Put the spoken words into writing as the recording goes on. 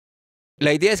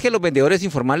La idea es que los vendedores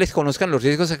informales conozcan los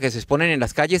riesgos a que se exponen en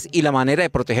las calles y la manera de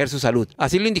proteger su salud.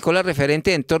 Así lo indicó la referente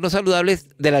de entornos saludables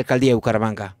de la Alcaldía de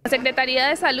Bucaramanga. La Secretaría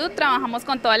de Salud trabajamos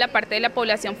con toda la parte de la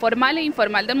población formal e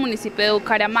informal del municipio de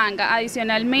Bucaramanga.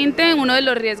 Adicionalmente, uno de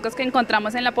los riesgos que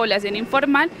encontramos en la población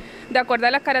informal, de acuerdo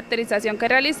a la caracterización que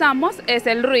realizamos, es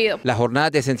el ruido. Las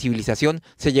jornadas de sensibilización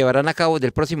se llevarán a cabo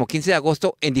del próximo 15 de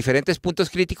agosto en diferentes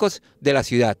puntos críticos de la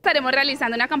ciudad. Estaremos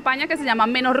realizando una campaña que se llama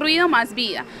Menos ruido, más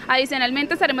vida. Adicionalmente,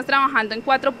 estaremos trabajando en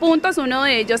 4 puntos, uno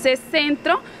de ellos es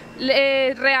Centro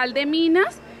Real de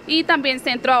Minas y también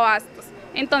Centro Abastos.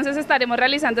 Entonces estaremos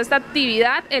realizando esta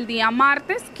actividad el día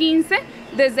martes 15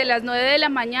 desde las 9 de la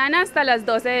mañana hasta las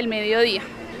 12 del mediodía.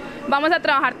 Vamos a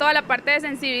trabajar toda la parte de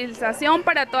sensibilización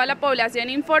para toda la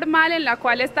población informal, en la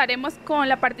cual estaremos con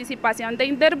la participación de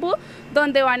Interbú,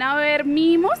 donde van a haber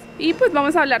mimos y pues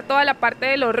vamos a hablar toda la parte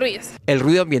de los ruidos. El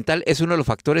ruido ambiental es uno de los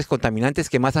factores contaminantes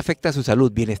que más afecta a su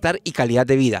salud, bienestar y calidad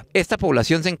de vida. Esta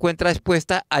población se encuentra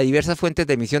expuesta a diversas fuentes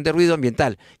de emisión de ruido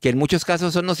ambiental, que en muchos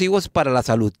casos son nocivos para la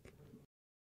salud.